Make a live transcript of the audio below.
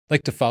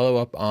Like to follow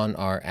up on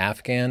our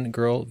Afghan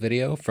Girl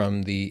video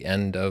from the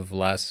end of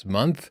last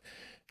month.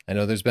 I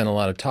know there's been a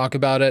lot of talk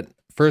about it.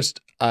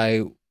 First,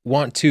 I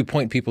want to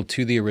point people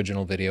to the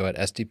original video at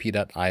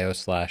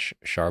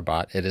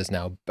sdp.io/sharbot. It is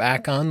now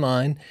back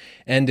online.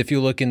 And if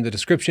you look in the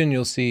description,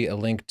 you'll see a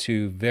link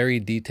to very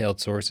detailed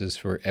sources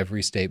for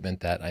every statement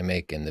that I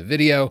make in the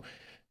video.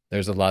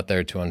 There's a lot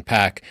there to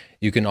unpack.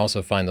 You can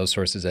also find those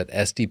sources at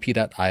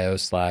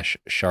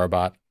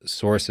sdp.io/sharbot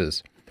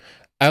sources.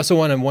 I also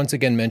want to once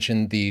again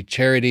mention the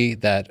charity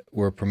that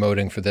we're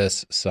promoting for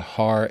this,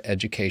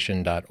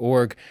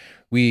 sahareducation.org.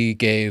 We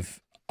gave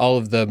all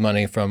of the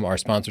money from our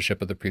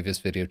sponsorship of the previous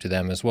video to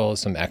them, as well as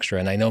some extra,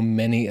 and I know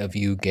many of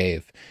you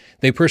gave.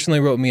 They personally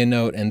wrote me a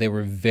note, and they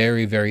were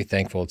very, very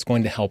thankful. It's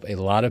going to help a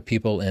lot of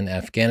people in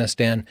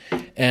Afghanistan,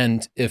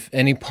 and if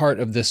any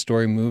part of this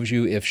story moves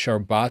you, if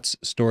Sharbot's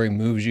story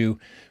moves you,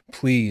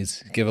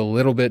 please give a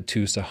little bit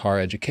to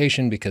Sahara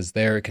Education, because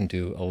there it can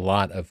do a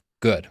lot of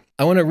good.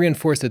 I want to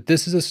reinforce that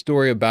this is a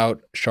story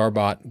about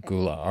Sharbot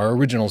Gula. Our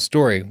original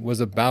story was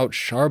about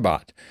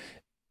Sharbot.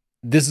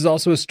 This is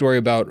also a story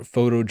about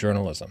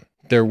photojournalism.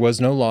 There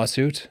was no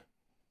lawsuit,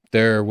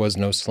 there was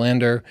no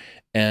slander,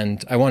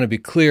 and I want to be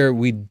clear,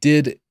 we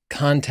did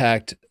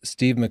contact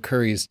Steve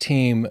McCurry's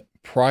team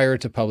prior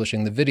to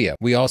publishing the video.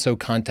 We also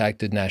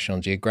contacted National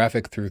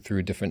Geographic through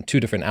two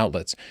different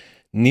outlets.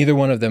 Neither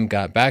one of them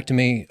got back to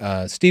me.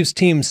 Steve's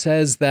team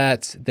says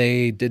that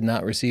they did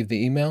not receive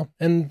the email,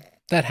 and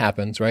that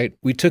happens, right?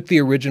 We took the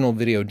original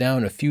video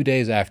down a few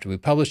days after we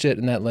published it,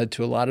 and that led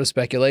to a lot of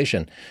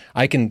speculation.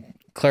 I can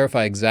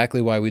clarify exactly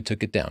why we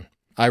took it down.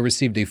 I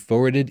received a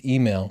forwarded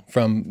email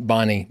from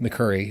Bonnie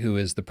McCurry, who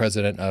is the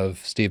president of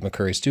Steve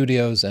McCurry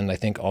Studios, and I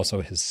think also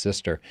his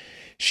sister.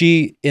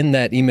 She, in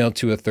that email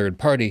to a third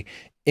party,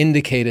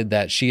 indicated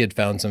that she had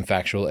found some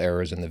factual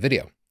errors in the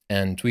video.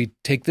 And we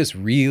take this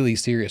really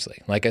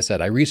seriously. Like I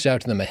said, I reached out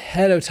to them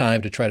ahead of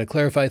time to try to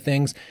clarify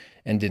things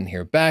and didn't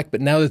hear back. But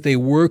now that they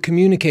were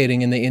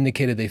communicating and they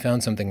indicated they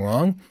found something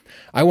wrong,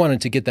 I wanted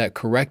to get that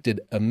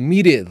corrected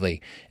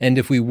immediately. And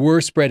if we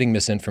were spreading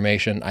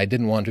misinformation, I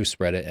didn't want to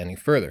spread it any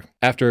further.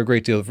 After a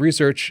great deal of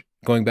research,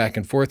 going back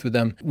and forth with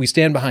them, we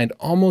stand behind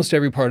almost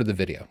every part of the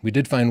video. We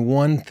did find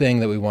one thing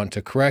that we want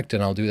to correct,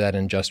 and I'll do that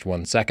in just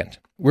 1 second.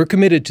 We're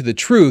committed to the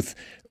truth.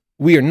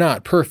 We are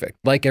not perfect.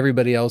 Like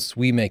everybody else,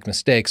 we make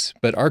mistakes,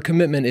 but our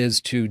commitment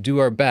is to do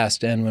our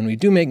best, and when we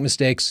do make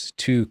mistakes,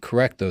 to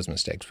correct those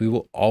mistakes. We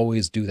will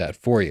always do that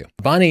for you.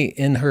 Bonnie,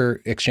 in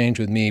her exchange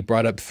with me,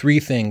 brought up 3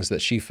 things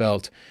that she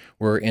felt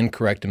were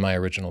incorrect in my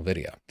original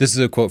video. This is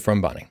a quote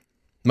from Bonnie.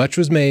 Much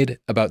was made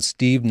about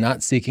Steve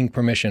not seeking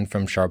permission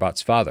from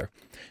Sharbot's father.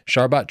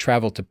 Sharbot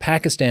traveled to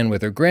Pakistan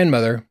with her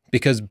grandmother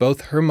because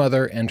both her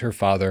mother and her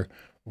father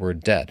were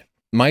dead.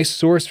 My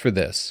source for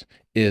this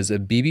is a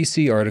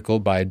BBC article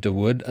by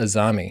Dawood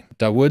Azami.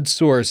 Dawood's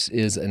source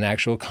is an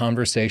actual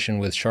conversation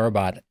with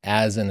Sharbot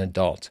as an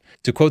adult.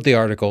 To quote the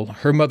article,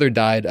 her mother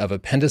died of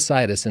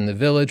appendicitis in the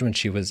village when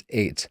she was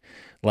 8.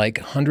 Like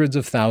hundreds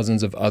of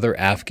thousands of other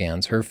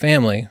Afghans, her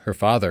family, her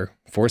father,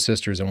 4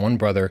 sisters and 1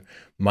 brother,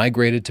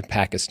 migrated to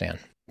Pakistan.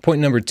 Point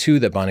number 2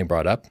 that Bonnie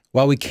brought up,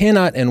 while we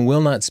cannot and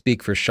will not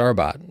speak for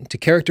Sharbot, to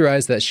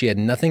characterize that she had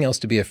nothing else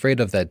to be afraid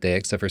of that day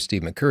except for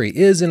Steve McCurry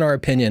is, in our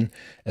opinion,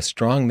 a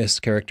strong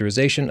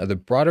mischaracterization of the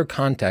broader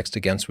context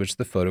against which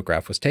the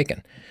photograph was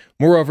taken.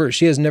 Moreover,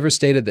 she has never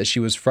stated that she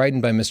was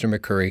frightened by Mr.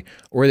 McCurry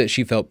or that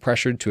she felt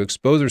pressured to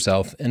expose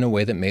herself in a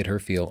way that made her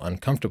feel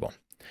uncomfortable.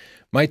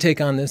 My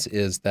take on this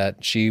is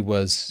that she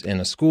was in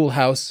a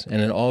schoolhouse, in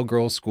an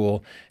all-girls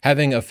school,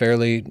 having a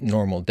fairly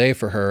normal day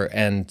for her,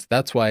 and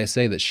that's why I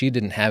say that she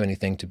didn't have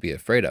anything to be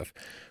afraid of.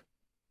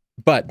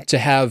 But to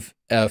have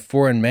a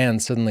foreign man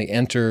suddenly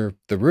enter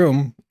the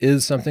room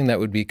is something that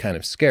would be kind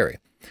of scary.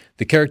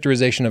 The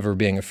characterization of her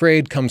being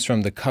afraid comes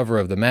from the cover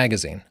of the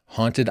magazine.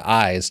 Haunted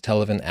eyes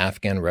tell of an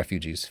Afghan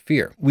refugee's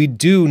fear. We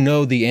do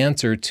know the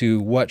answer to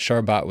what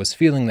Sharbot was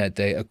feeling that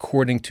day,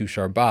 according to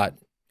Sharbot.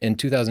 In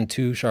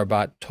 2002,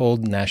 Sharbot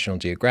told National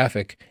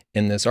Geographic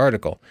in this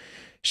article,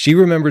 she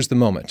remembers the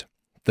moment.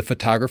 The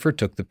photographer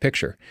took the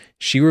picture.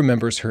 She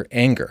remembers her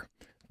anger.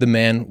 The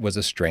man was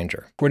a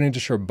stranger. According to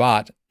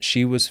Sharbot,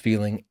 she was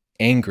feeling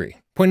angry.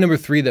 Point number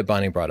 3 that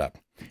Bonnie brought up.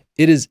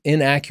 It is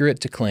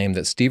inaccurate to claim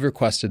that Steve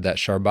requested that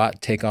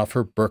Sharbot take off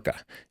her burqa.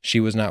 She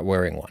was not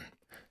wearing one.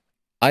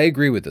 I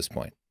agree with this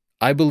point.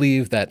 I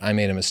believe that I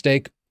made a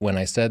mistake when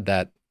I said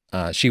that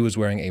she was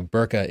wearing a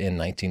burqa in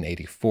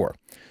 1984.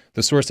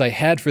 The source I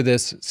had for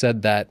this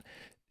said that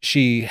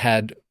she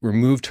had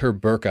removed her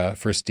burqa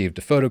for Steve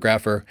to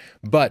photograph her,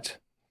 but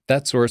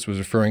that source was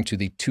referring to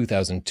the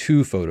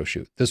 2002 photo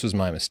shoot. This was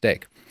my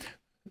mistake.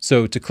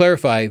 So to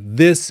clarify,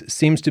 this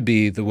seems to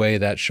be the way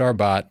that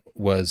Sharbot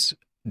was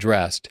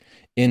dressed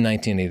in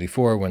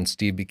 1984 when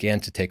Steve began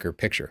to take her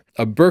picture.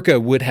 A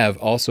burqa would have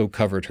also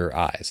covered her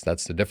eyes.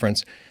 That's the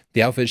difference.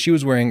 The outfit she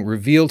was wearing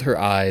revealed her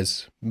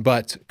eyes,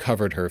 but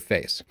covered her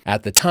face.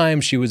 At the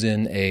time, she was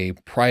in a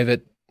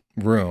private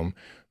room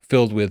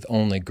filled with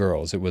only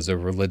girls. It was a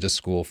religious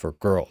school for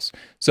girls.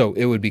 So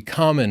it would be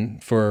common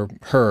for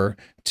her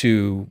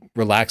to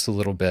relax a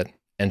little bit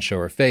and show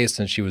her face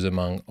since she was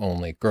among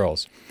only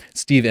girls.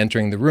 Steve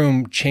entering the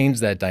room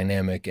changed that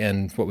dynamic,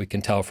 and what we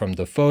can tell from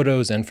the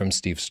photos and from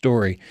Steve's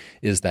story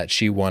is that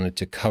she wanted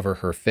to cover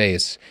her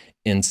face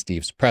in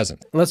Steve's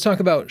presence. Let's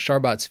talk about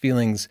Sharbot's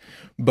feelings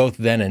both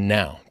then and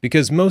now,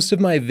 because most of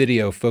my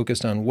video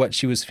focused on what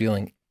she was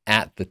feeling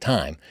at the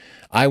time.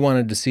 I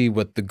wanted to see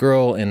what the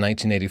girl in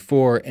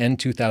 1984 and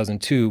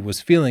 2002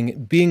 was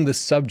feeling being the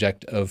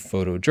subject of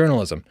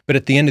photojournalism. But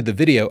at the end of the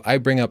video, I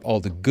bring up all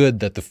the good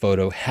that the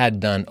photo had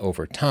done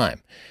over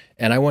time.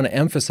 And I want to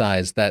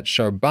emphasize that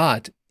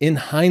Sharbot, in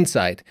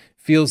hindsight,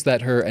 feels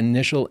that her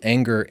initial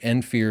anger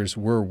and fears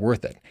were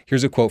worth it.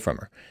 Here's a quote from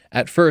her.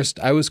 "At first,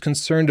 I was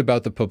concerned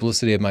about the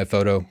publicity of my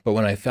photo, but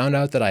when I found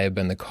out that I had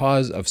been the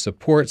cause of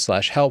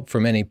support/help for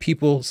many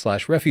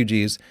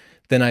people/refugees,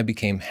 then I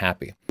became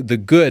happy." The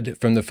good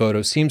from the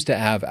photo seems to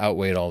have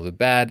outweighed all the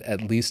bad,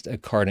 at least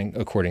according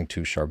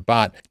to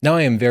Sharbot. "Now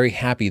I am very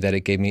happy that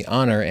it gave me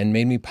honor and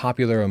made me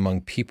popular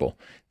among people.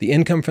 The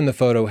income from the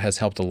photo has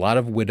helped a lot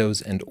of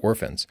widows and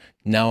orphans.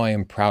 Now I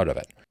am proud of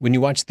it." When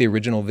you watch the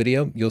original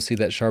video, you'll see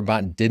that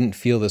Sharbot didn't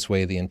feel this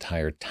way the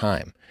entire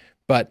time.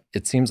 But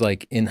it seems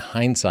like in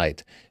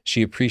hindsight,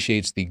 she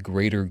appreciates the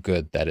greater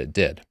good that it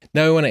did.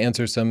 Now I want to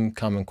answer some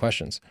common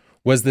questions.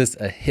 Was this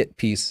a hit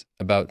piece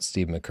about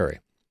Steve McCurry?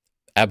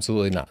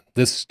 Absolutely not.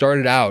 This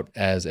started out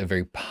as a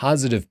very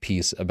positive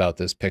piece about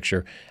this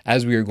picture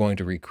as we were going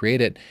to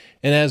recreate it.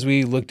 And as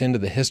we looked into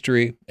the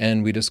history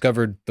and we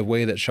discovered the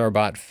way that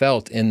Sharbot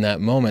felt in that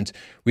moment,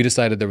 we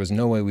decided there was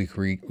no way we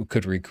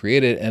could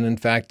recreate it. And in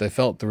fact, I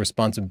felt the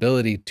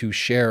responsibility to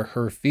share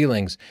her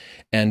feelings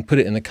and put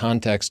it in the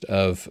context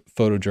of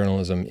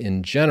photojournalism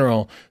in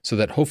general so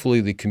that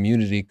hopefully the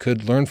community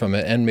could learn from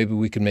it and maybe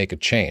we could make a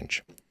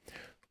change.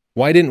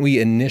 Why didn't we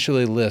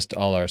initially list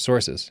all our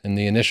sources? In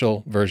the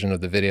initial version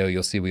of the video,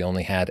 you'll see we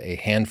only had a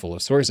handful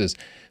of sources.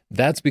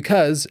 That's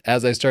because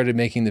as I started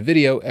making the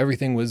video,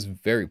 everything was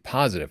very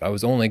positive. I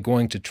was only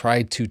going to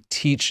try to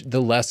teach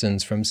the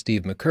lessons from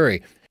Steve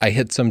McCurry. I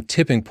hit some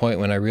tipping point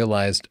when I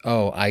realized,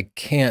 oh, I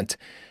can't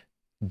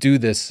do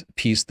this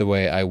piece the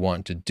way I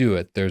want to do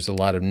it. There's a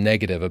lot of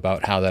negative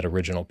about how that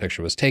original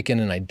picture was taken,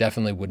 and I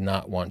definitely would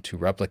not want to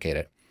replicate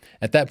it.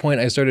 At that point,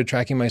 I started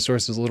tracking my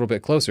sources a little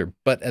bit closer.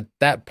 But at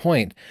that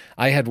point,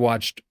 I had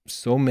watched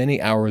so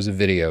many hours of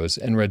videos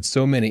and read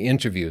so many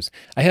interviews.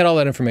 I had all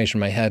that information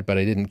in my head, but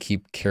I didn't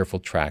keep careful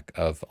track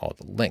of all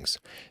the links.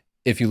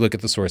 If you look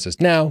at the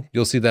sources now,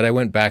 you'll see that I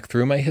went back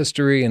through my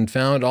history and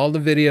found all the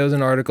videos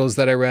and articles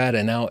that I read,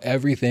 and now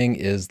everything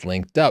is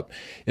linked up.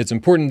 It's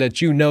important that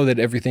you know that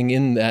everything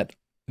in that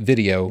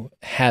video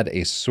had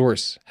a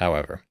source,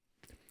 however.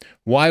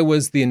 Why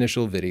was the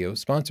initial video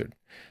sponsored?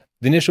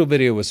 The initial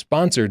video was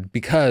sponsored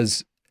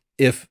because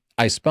if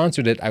I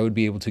sponsored it, I would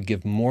be able to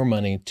give more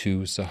money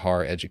to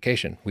Sahar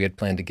Education. We had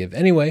planned to give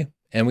anyway,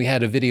 and we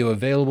had a video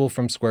available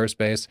from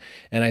Squarespace.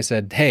 And I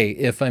said, hey,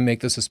 if I make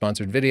this a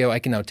sponsored video, I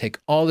can now take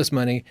all this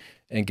money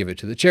and give it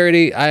to the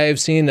charity. I've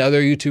seen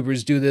other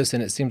YouTubers do this,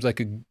 and it seems like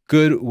a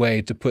good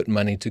way to put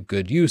money to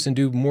good use and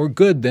do more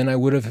good than I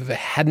would have if it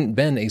hadn't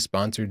been a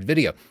sponsored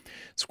video.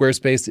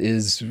 Squarespace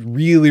is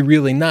really,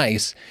 really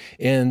nice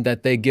in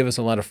that they give us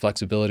a lot of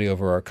flexibility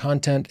over our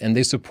content, and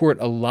they support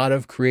a lot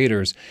of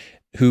creators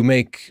who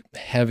make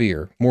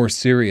heavier, more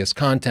serious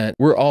content.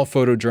 We're all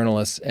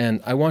photojournalists,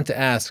 and I want to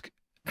ask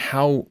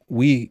how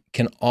we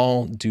can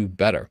all do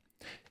better.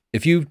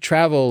 If you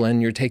travel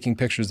and you're taking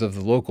pictures of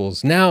the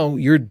locals, now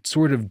you're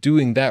sort of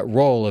doing that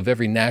role of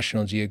every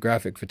National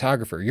Geographic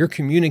photographer. You're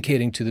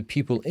communicating to the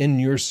people in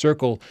your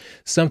circle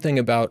something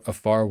about a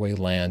faraway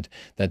land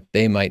that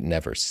they might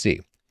never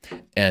see.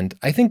 And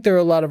I think there are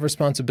a lot of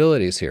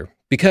responsibilities here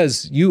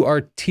because you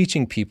are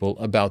teaching people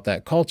about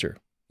that culture.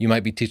 You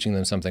might be teaching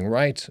them something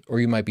right,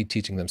 or you might be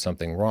teaching them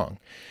something wrong.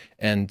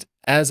 And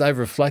as I've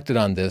reflected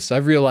on this,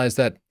 I've realized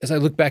that as I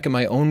look back at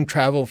my own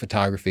travel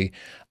photography,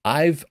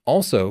 I've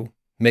also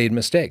made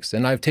mistakes,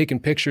 and I've taken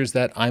pictures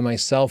that I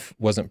myself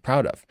wasn't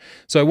proud of.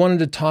 So I wanted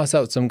to toss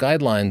out some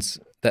guidelines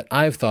that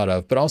I've thought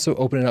of, but also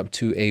open it up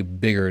to a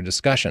bigger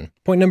discussion.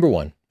 Point number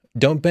one,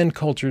 don't bend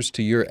cultures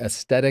to your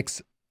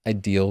aesthetics,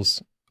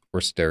 ideals, or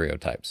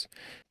stereotypes.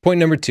 Point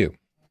number two,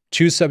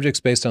 choose subjects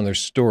based on their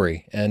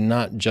story and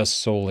not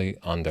just solely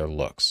on their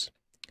looks.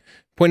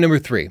 Point number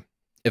three,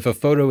 if a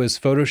photo is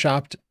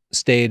photoshopped,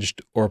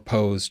 staged, or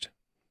posed,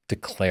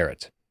 declare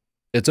it.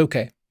 It's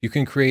okay. You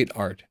can create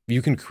art.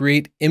 You can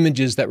create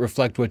images that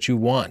reflect what you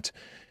want,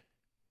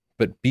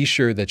 but be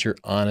sure that you're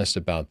honest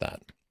about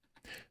that.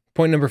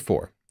 Point number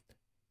four,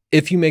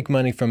 if you make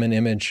money from an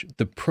image,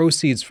 the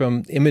proceeds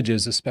from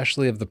images,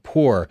 especially of the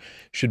poor,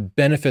 should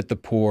benefit the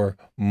poor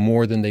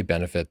more than they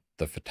benefit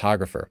the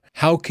photographer.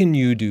 How can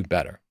you do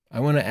better? I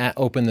want to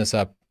open this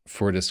up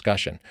for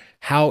discussion.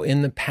 How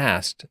in the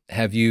past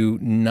have you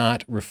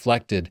not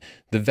reflected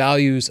the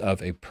values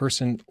of a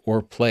person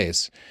or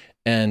place?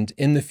 And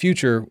in the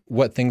future,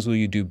 what things will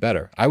you do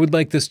better? I would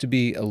like this to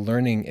be a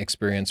learning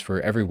experience for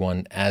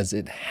everyone as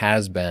it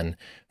has been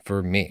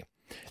for me.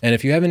 And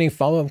if you have any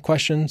follow-up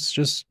questions,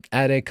 just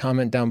add a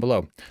comment down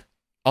below.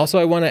 Also,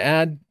 I want to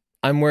add,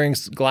 I'm wearing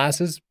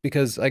glasses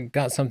because I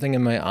got something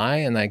in my eye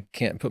and I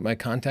can't put my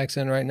contacts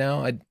in right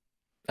now.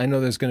 I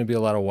know there's going to be a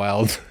lot of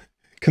wild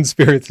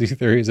conspiracy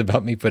theories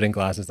about me putting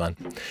glasses on.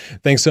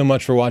 Thanks so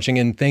much for watching,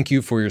 and thank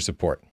you for your support.